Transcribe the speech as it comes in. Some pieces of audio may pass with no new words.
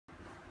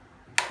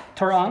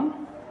turn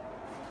on.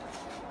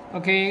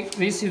 Okay,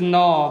 this is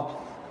knob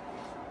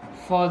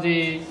for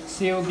the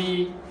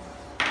COB,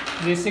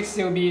 the 6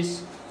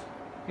 COBs.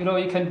 You know,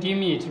 you can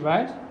dim it,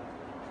 right?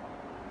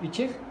 You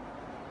check.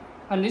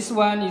 And this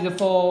one is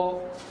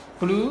for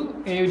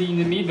blue LED in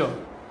the middle.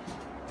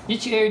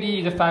 Each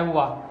LED is 5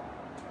 watt.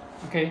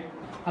 Okay,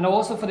 and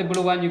also for the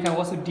blue one, you can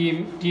also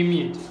dim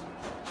it.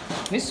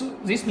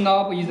 This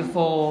knob is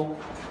for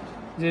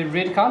the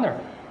red color.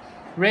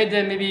 Red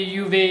maybe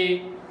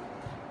UV,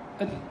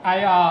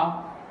 IR,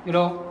 you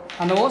know,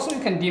 and also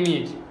you can dim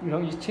it. You know,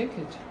 you check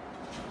it.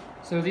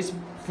 So this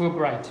full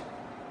bright.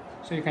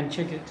 So you can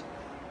check it.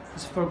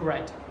 It's full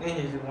bright.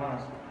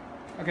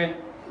 Okay.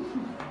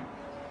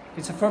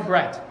 It's a full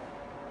bright.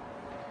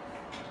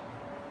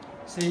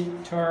 See,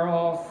 turn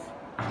off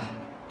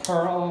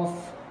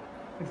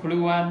the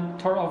blue one,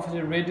 turn off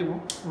the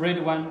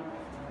red one.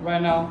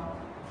 Right now,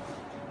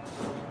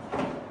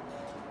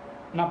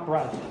 not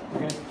bright.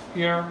 Okay.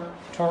 Here,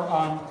 turn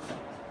on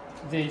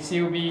the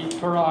COB,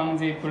 turn on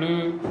the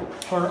blue,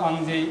 turn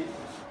on the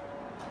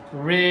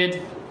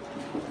red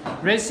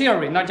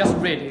series, not just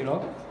red, you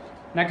know,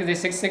 like the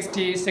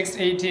 660,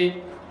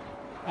 680,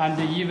 and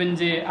even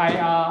the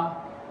IR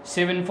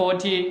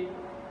 740.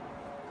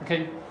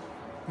 Okay,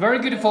 very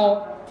good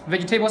for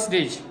vegetable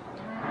stage,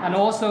 and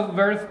also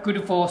very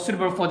good for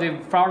suitable for the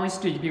flowering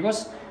stage,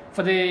 because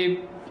for the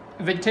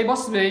vegetable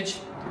stage,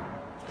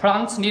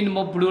 plants need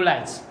more blue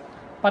lights,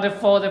 but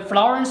for the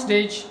flowering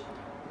stage,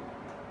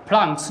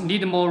 plants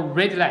need more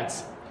red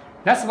lights.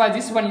 That's why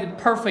this one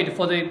is perfect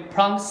for the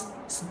plant's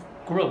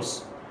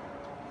growth.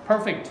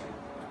 Perfect.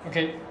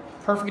 Okay,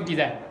 perfect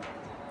design.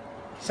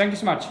 Thank you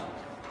so much.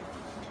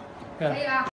 Yeah.